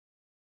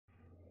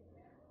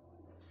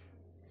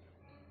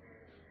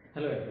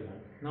Hello everyone.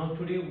 Now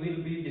today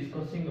we'll be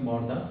discussing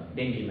about the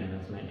dengue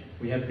management.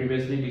 We have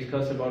previously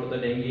discussed about the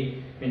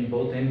dengue in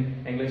both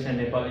in English and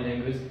Nepali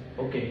language.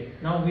 Okay,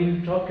 now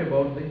we'll talk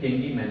about the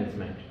dengue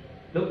management.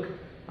 Look,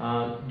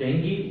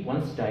 dengue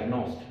once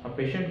diagnosed, a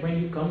patient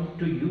when you come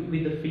to you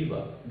with a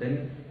fever,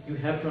 then you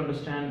have to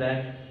understand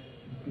that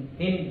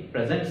in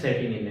present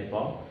setting in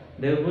Nepal,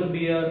 there will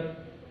be a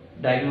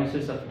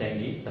diagnosis of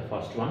dengue, the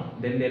first one.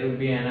 Then there will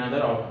be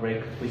another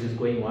outbreak which is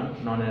going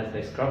on, known as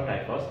the scrub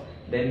typhus.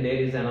 Then there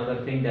is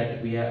another thing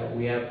that we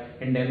have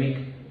endemic,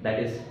 that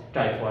is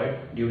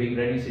typhoid. During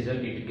rainy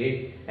season it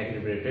get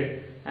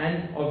aggravated,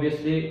 and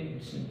obviously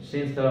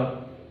since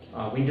the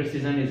winter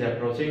season is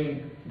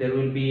approaching, there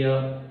will be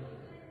a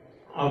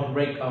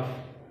outbreak of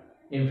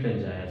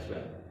influenza as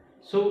well.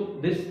 So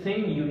this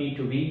thing you need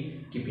to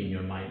be keep in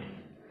your mind.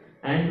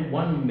 And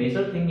one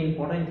major thing,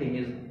 important thing,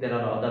 is there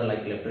are other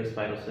like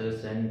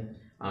leptospirosis and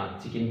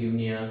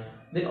chikungunya.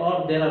 There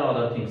are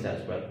other things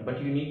as well,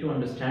 but you need to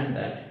understand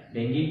that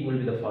dengue will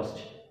be the first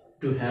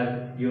to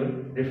have your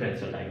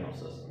differential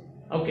diagnosis.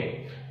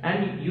 Okay,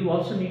 and you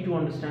also need to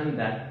understand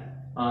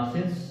that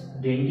since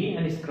dengue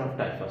and scrub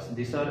typhus,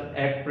 these are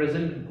at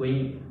present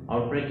going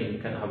outbreak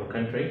in our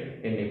country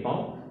in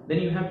Nepal, then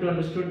you have to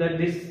understand that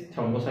this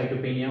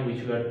thrombocytopenia,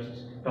 which we are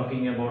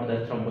talking about,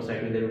 that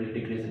thrombocytopenia, there will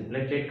decrease in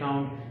platelet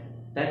count,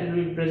 that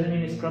will be present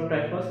in scrub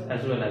typhus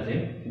as well as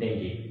in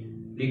dengue.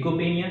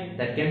 Leukopenia,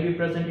 that can be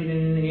present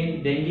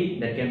in dengue,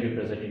 that can be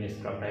present in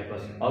scrub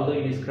typhus. Although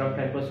in scrub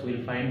typhus we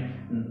will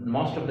find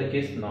most of the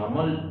case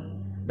normal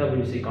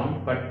WC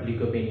count, but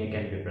leukopenia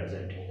can be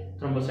present.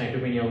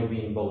 Thrombocytopenia will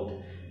be in both,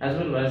 as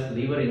well as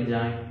liver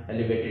enzyme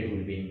elevated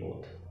will be in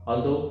both.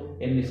 Although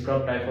in the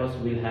scrub typhus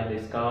we will have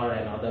the scar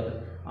and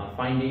other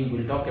finding. We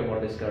will talk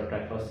about the scrub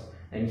typhus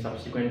in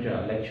subsequent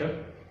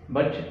lecture.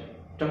 But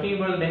talking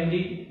about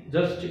dengue,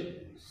 just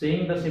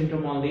saying the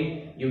symptom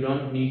only, you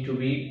don't need to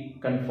be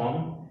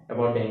confirmed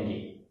about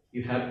dengue.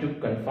 You have to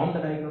confirm the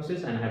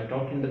diagnosis, and I have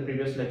talked in the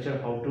previous lecture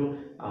how to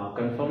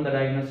confirm the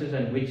diagnosis,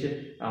 and which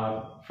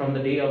from the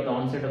day of the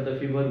onset of the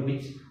fever,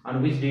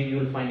 on which day you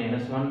will find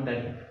NS1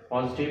 that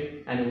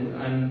positive,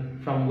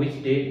 and from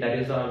which day, that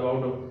is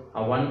about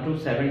 1 to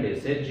 7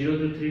 days, say 0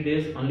 to 3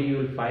 days only you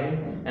will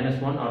find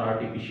NS1 or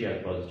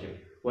RT-PCR positive,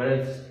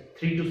 whereas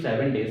 3 to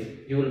 7 days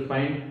you will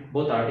find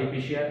both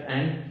RT-PCR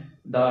and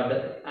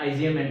the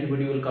IgM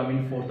antibody will come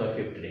in 4th or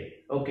 5th day.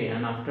 Okay,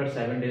 and after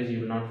 7 days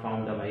you will not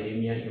find the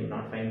viremia, you will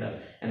not find the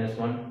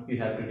NS1. You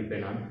have to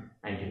depend on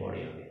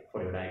antibody only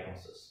for your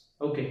diagnosis.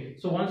 Okay,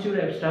 so once you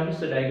establish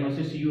the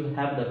diagnosis, you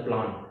have the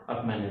plan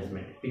of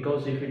management,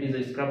 because if it is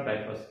a scrub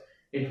typhus,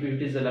 if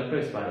it is a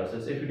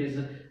leptospirosis, if it is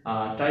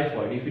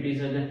typhoid, if it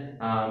is an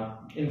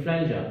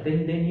influenza,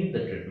 then they need the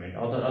treatment.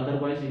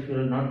 Otherwise, if you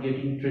are not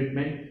getting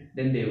treatment,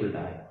 then they will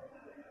die.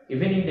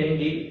 Even in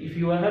dengue, if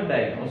you have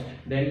diagnosed,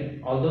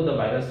 then although the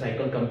virus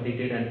cycle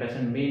completed and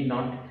patient may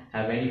not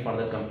have any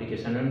further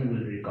complication and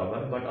will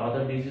recover, but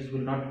other diseases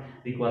will not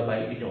recover by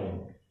its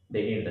own.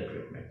 They need the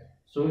treatment.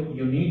 So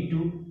you need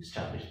to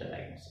establish the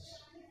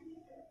diagnosis.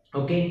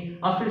 Okay,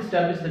 after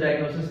establish the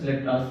diagnosis,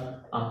 let us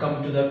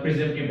come to the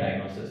presumptive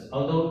diagnosis.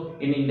 Although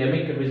in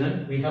endemic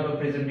region we have a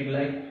presumptive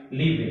like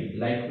living,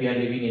 like we are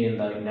living in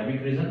the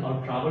endemic region,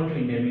 or travel to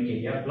endemic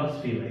area plus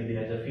fever. If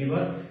there is a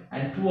fever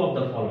and two of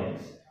the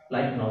followings,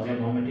 like nausea,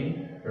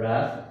 vomiting,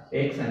 rash,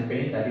 aches and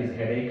pain, that is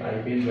headache,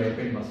 eye pain, joint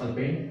pain, muscle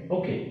pain.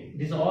 Okay,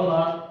 these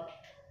are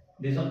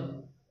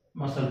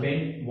muscle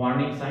pain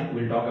warning sign.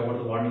 We'll talk about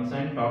the warning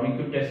sign.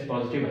 Tourniquet test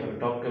positive. I will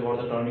talk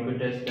about the tourniquet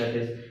test, that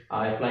is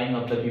applying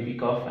of the BP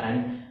cuff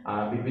and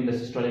between the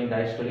systolic and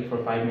diastolic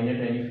for 5 minutes.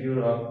 And if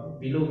you are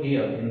below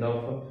here in the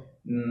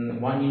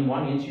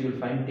 1 inch, you will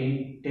find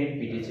 10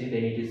 PTC.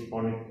 Then it is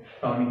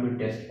tourniquet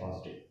test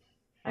positive,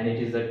 and it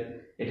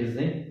is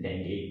in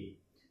dengue.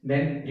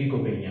 Then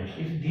leukopenia.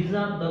 If these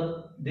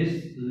are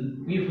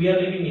if we are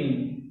living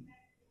in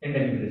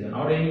endemic region,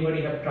 or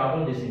anybody have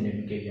traveled this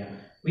endemic area,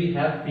 we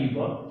have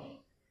fever,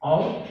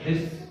 or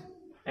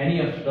any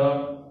of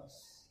the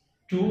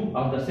 2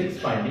 of the 6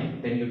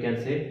 finding, then you can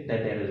say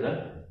that there is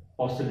a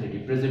possibility,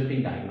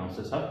 presumptive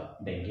diagnosis of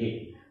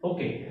dengue.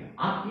 Okay,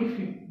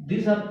 if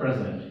these are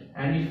present,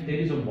 and if there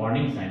is a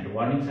warning sign,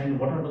 what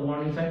are the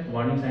warning signs?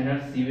 Warning signs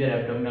are severe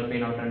abdominal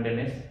pain or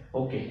tenderness.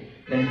 Okay,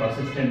 then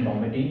persistent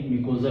vomiting,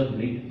 mucosal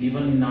bleed, liver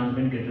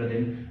enlargement greater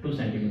than 2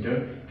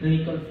 cm,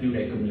 clinical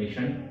fluid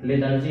accumulation,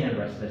 lethargy and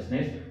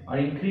restlessness, or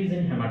increase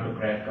in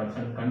hematocrit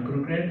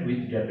concurrent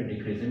with rapid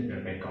decrease in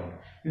platelet count.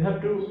 You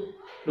have to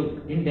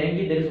look, in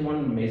dengue there is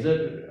one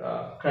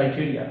major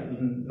criteria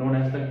known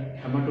as the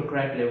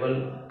hematocrit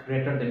level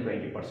greater than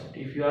 20%.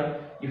 If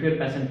your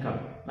patient come,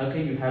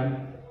 okay, you have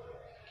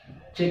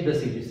check the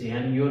CBC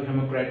and your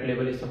hematocrit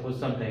level is suppose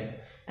something,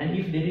 and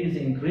if there is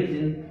increase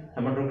in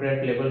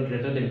hematocrit level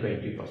greater than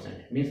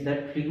 20%, means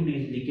that fluid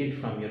is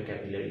leaked from your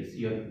capillaries,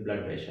 your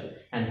blood vessel,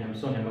 and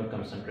so hemorrhage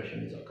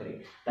concentration is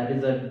occurring. That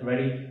is a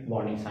very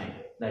warning sign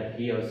that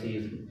he or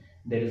she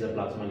there is a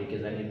plasma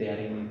leakage and they are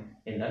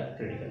in the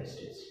critical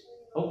stage.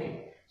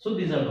 Okay, so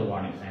these are the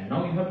warning signs.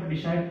 Now you have to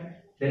decide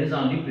there is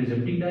only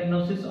presumptive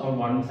diagnosis or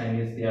warning sign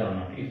is there or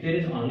not. If there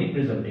is only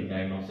presumptive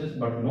diagnosis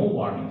but no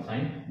warning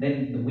sign,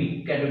 then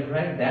we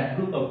categorize that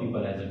group of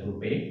people as a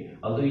group A.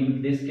 Although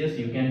in this case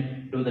you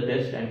can do the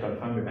test and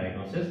confirm the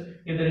diagnosis.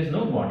 If there is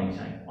no warning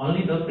sign,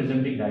 only the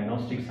presumptive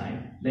diagnostic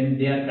sign, then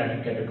they are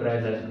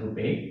categorized as group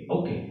A.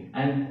 Okay,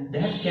 and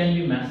that can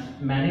be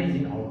managed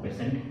in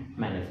outpatient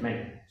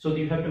management. So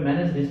you have to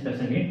manage this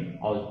patient in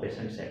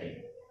outpatient setting.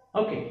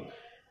 Okay.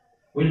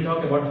 We'll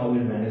talk about how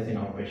we'll manage in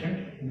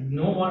outpatient.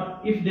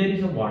 If there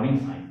is a warning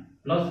sign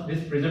plus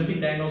this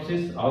presumptive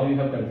diagnosis, or you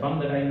have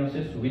confirmed the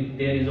diagnosis with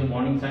there is a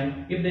warning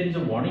sign. If there is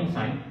a warning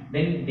sign,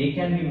 then they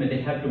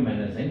have to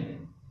manage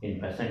in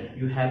inpatient.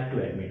 You have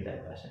to admit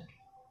that patient.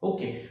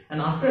 Okay,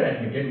 and after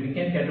admitted, we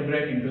can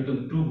categorize into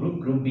the two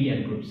groups, group B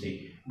and group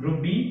C.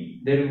 Group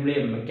B, there will be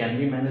can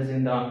be managed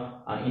in the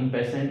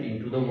inpatient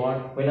into the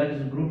ward,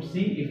 whereas group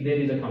C, if there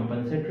is a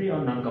compensatory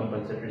or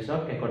non-compensatory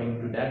shock,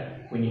 according to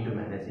that we need to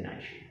manage in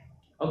ICU.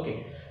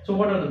 Okay, so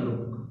what are the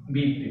group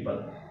B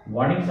people?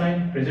 Warning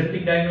sign,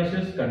 presumptive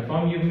diagnosis,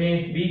 confirm you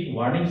may be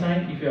warning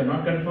sign. If you are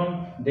not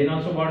confirmed, then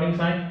also warning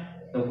sign.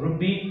 The group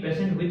B,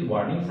 patient with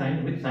warning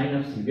sign with sign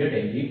of severe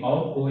dengue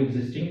or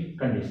coexisting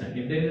condition.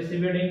 If there is a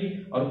severe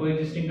dengue or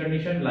coexisting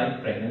condition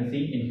like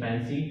pregnancy,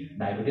 infancy,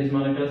 diabetes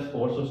mellitus,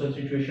 poor social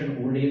situation,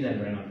 old age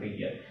and renal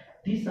failure.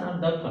 These are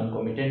the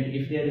concomitant.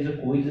 If there is a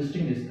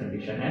coexisting this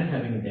condition and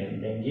having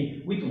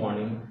dengue with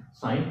warning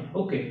sign,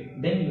 okay,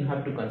 then you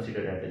have to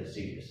consider that as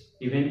serious.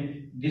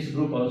 Even this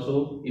group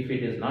also, if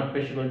it is not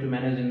possible to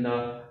manage in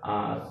the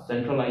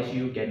central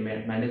ICU, can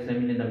manage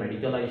them in the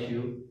medical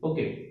ICU,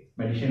 okay,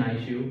 medicine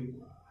ICU,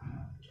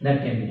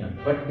 that can be done.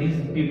 But these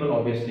people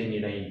obviously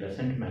need an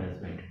inpatient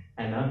management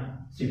and a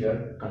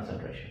severe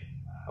concentration.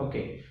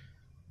 Okay,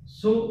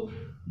 so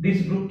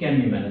this group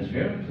can be managed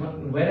here,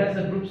 whereas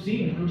the group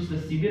C includes the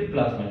severe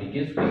plasma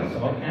leakage with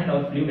shock and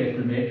or fluid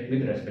accumulate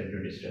with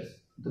respiratory distress.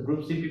 The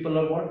group C people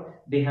are what?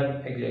 They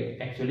have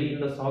actually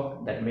in the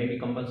shock that may be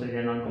compensatory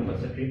and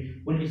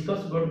non-compensatory. We'll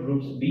discuss about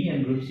groups B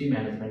and group C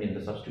management in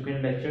the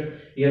subsequent lecture.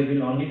 Here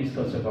we'll only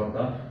discuss about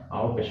the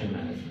outpatient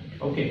management.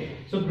 Okay,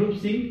 so group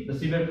C, the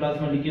severe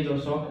plasma leakage or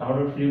shock,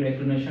 or fluid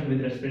accumulation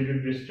with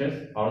respiratory distress,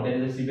 or there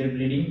is a severe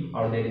bleeding,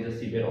 or there is a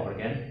severe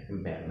organ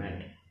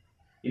impairment.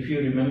 If you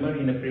remember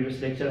in a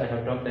previous lecture, I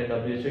have talked that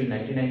WHO in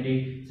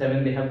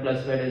 1997 they have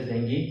classified as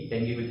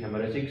dengue with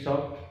hemorrhagic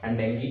shock, and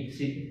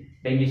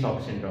dengue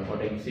shock syndrome or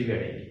severe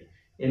dengue.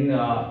 In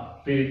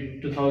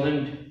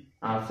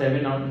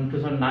 2007 or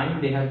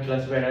 2009 they have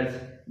classified as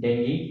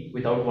dengue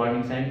without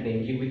warning sign,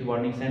 dengue with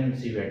warning sign, and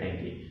severe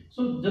dengue.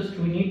 So just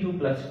we need to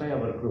classify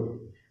our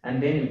group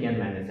and then we can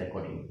manage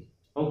accordingly.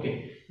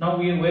 Okay, now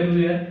we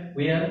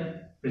are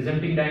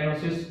presumptive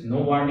diagnosis, no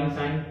warning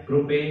sign,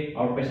 group A,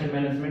 outpatient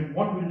management.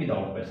 What will be the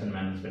outpatient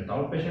management? The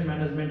outpatient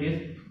management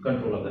is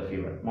control of the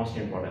fever, most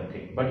important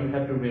thing. But you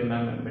have to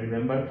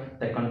remember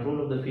that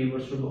control of the fever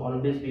should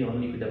always be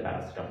only with the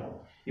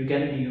paracetamol. You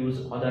cannot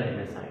use other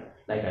NSI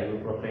like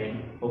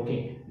ibuprofen,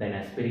 okay, then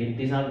aspirin.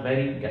 These are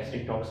very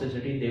gastric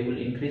toxicity. They will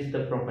increase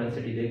the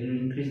propensity, they will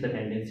increase the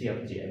tendency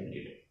of GI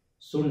bleed.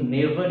 So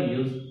never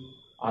use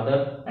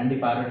other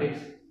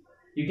antipyretics.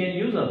 You can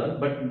use other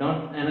but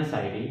not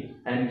NSAID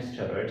and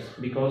steroids,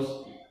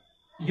 because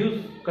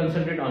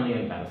concentrate only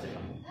on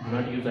paracetamol. Do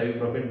not use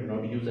ibuprofen, do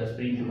not use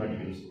aspirin, do not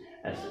use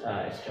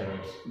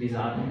steroids. These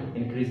are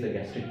increase the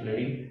gastric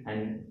bleeding,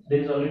 and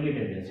there is already a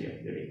tendency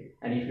of bleeding.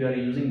 And if you are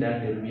using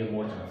that, there will be a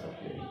more chance of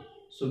bleeding.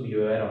 So be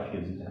aware of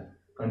using that.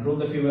 Control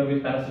the fever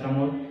with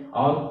paracetamol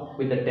or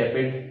with the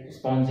tepid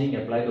sponging.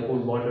 Apply the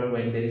cold water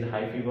when there is a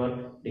high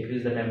fever.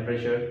 Decrease the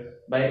temperature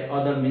by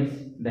other means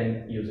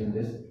than using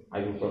this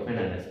ibuprofen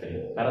and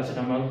aspirin.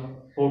 Paracetamol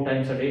 4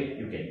 times a day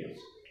you can use.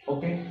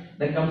 Okay,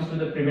 then comes to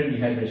the prevent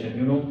dehydration.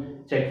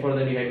 Check for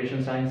the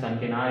dehydration signs: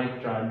 sunken eye,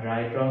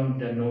 dry tongue,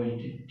 no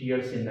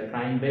tears in the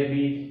crying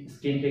baby,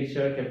 skin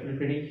texture,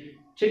 capillary.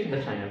 Check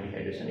the sign of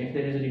dehydration. If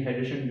there is a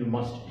dehydration, you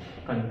must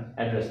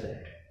address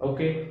that.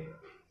 Okay,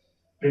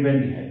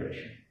 prevent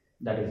dehydration.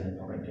 That is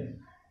important.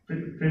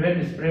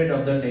 Prevent spread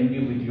of the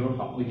dengue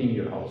within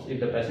your house. If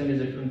the patient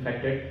is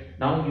infected,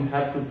 now you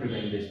have to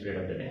prevent the spread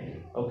of the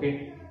dengue.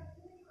 Okay.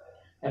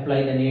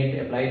 Apply the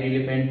net, apply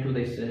diluent to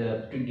this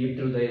to give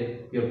to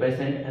your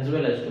patient as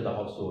well as to the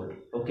household.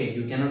 Okay,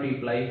 you cannot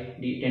apply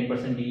the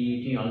 10%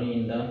 DEET only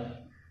in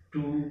the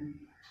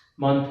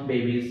 2-month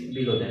babies.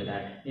 Below than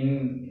that,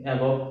 in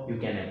above you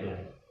can apply.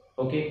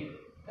 Okay,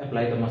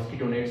 apply the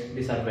mosquito nets.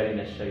 These are very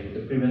necessary.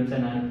 The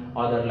prevention and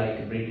other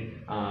like breed.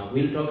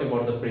 We'll talk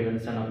about the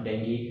prevention of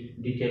dengue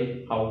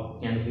detail. How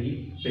can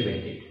we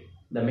prevent it?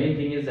 The main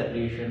thing is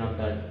application of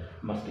the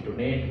mosquito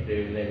net,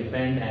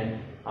 diluent, and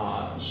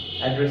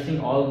addressing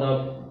all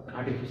the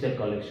artificial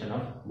collection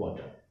of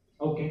water.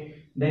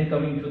 Okay, then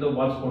coming to the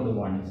watch for the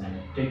warning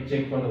sign.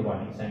 Check for the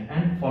warning sign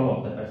and follow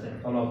up the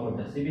patient. Follow up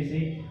for the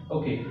CBC.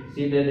 Okay,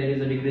 see that there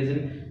is a decrease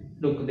in,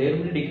 look, there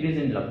will be decrease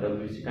in blood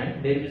WBC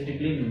count, there is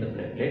decrease in the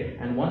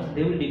platelet, and once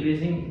they will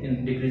decreasing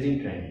in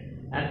decreasing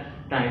trend.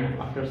 At time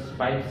after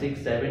 5,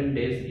 6, 7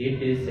 days, 8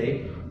 days,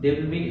 say there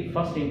will be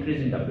first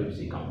increase in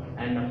WBC count,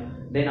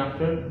 and then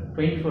after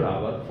 24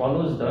 hours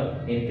follows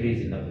the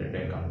increase in the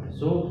platelet count.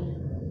 So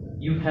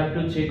you have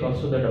to check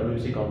also the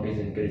WBC count is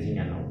increasing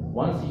or not.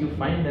 Once you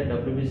find that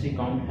WBC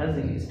count has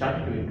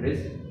started to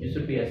increase, you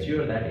should be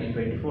assured that in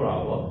 24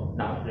 hours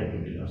now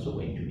platelet is also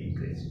going to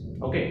increase.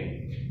 Okay.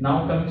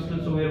 Now coming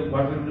to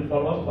what will be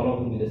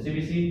follow will be the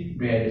CBC,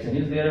 dehydration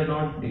is there or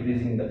not,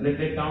 decreasing the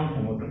platelet count,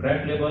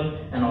 hematocrit level,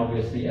 and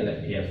obviously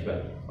LFT as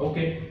well.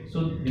 Okay.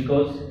 So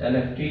because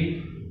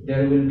LFT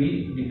there will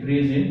be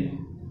increase in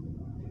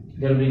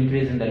the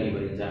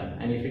liver enzyme,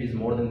 and if it is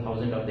more than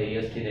 1000 of the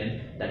AST,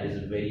 then that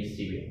is very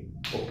severe.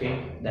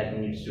 Okay, that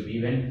needs to be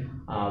even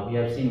we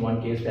have seen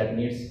one case that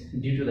needs,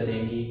 due to the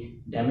dengue,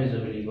 damage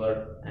of the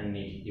liver and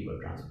need liver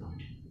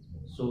transplant.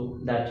 So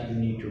that you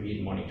need to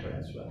be monitored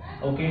as well.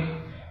 Okay,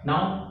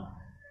 now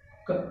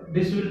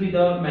this will be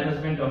the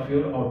management of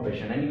your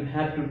outpatient, and you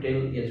have to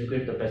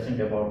educate the patient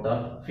about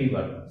the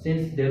fever,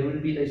 since there will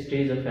be the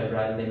stage of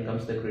febrile, then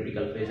comes the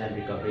critical phase and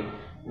recovery.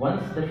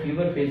 Once the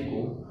fever phase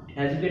goes,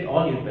 educate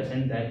all your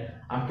patients that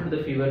after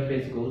the fever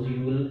phase goes,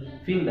 you will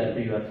feel that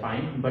you are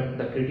fine, but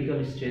the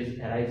critical stage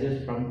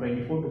arises from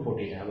 24 to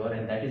 48 hours,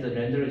 and that is a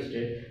dangerous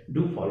stage.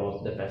 Do follow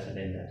up the patient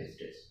in that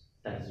stage.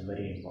 That is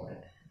very important,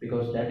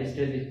 because that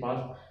stage is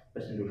passed,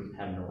 patient will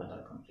have no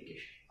other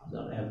complication.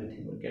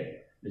 Everything will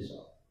get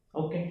resolved.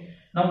 Okay.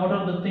 Now, what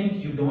are the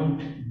things you don't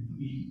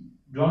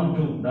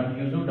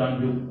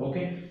do?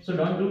 Okay. So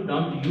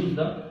don't use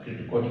the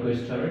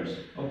corticosteroids.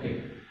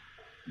 Okay.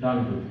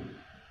 Don't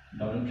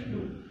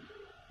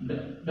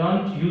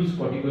use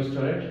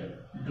corticosteroid.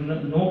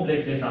 No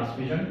platelet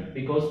transfusion,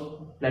 because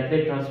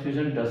platelet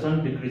transfusion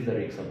doesn't decrease the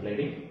risk of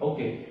bleeding.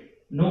 Okay.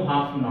 No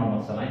half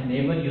normal saline.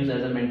 Never use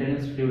as a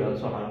maintenance fluid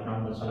also half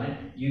normal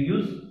saline. You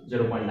use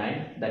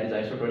 0.9, that is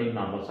isotonic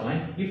normal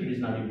saline. If it is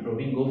not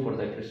improving, go for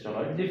the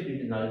crystalloids. If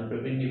it is not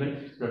improving,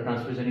 even the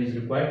transfusion is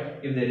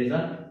required if there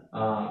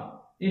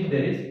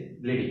is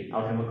bleeding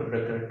or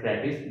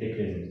hematocrit is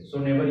decreasing. So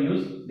never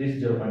use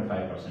this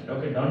 0.5%.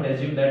 Okay, don't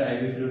assume that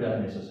IV fluid are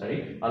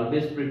necessary.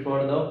 Always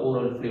prefer the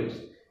oral fluids.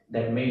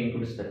 That may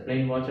include the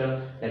plain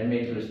water, that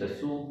may include the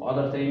soup,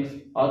 other things,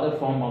 other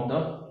form of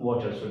the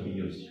water should be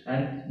used.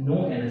 And no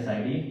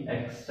NSAID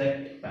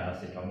except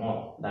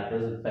paracetamol. That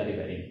is very,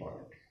 very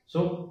important.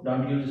 So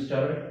don't use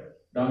steroid,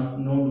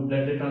 no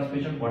platelet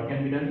transfusion. What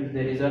can be done if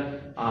there is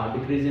a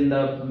decrease in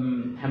the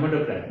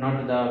hematocrit,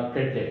 not the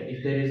platelet.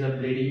 If there is a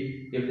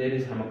bleeding, if there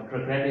is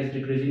hematocrit is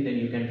decreasing, then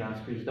you can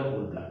transfuse the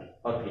whole blood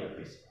or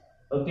PRPs.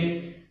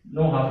 Okay,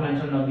 no half line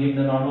shall now give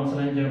the normal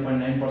saline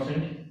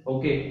 0.9%.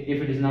 Okay,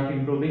 if it is not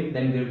improving,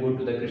 then we'll go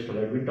to the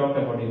crystalloid. We talked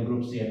about in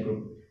group C and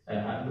group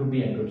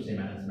B and group C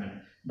management.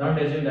 Don't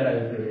assume that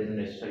IV fluid is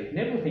necessary.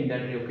 Never think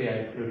that okay,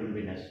 IV fluid will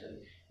be necessary.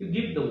 You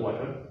give the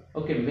water.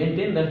 Okay,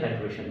 maintain the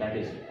saturation. That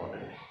is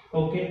important.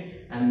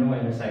 Okay, and no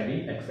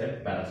NSAID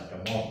except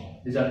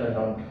paracetamol. These are the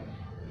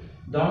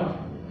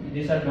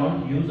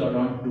don't use or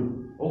don't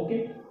do.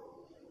 Okay,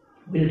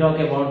 we'll talk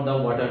about the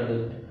what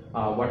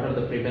are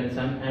the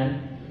prevention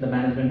and the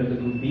management of the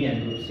group B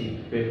and group C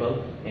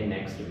people in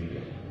next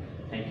video.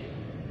 Thank you.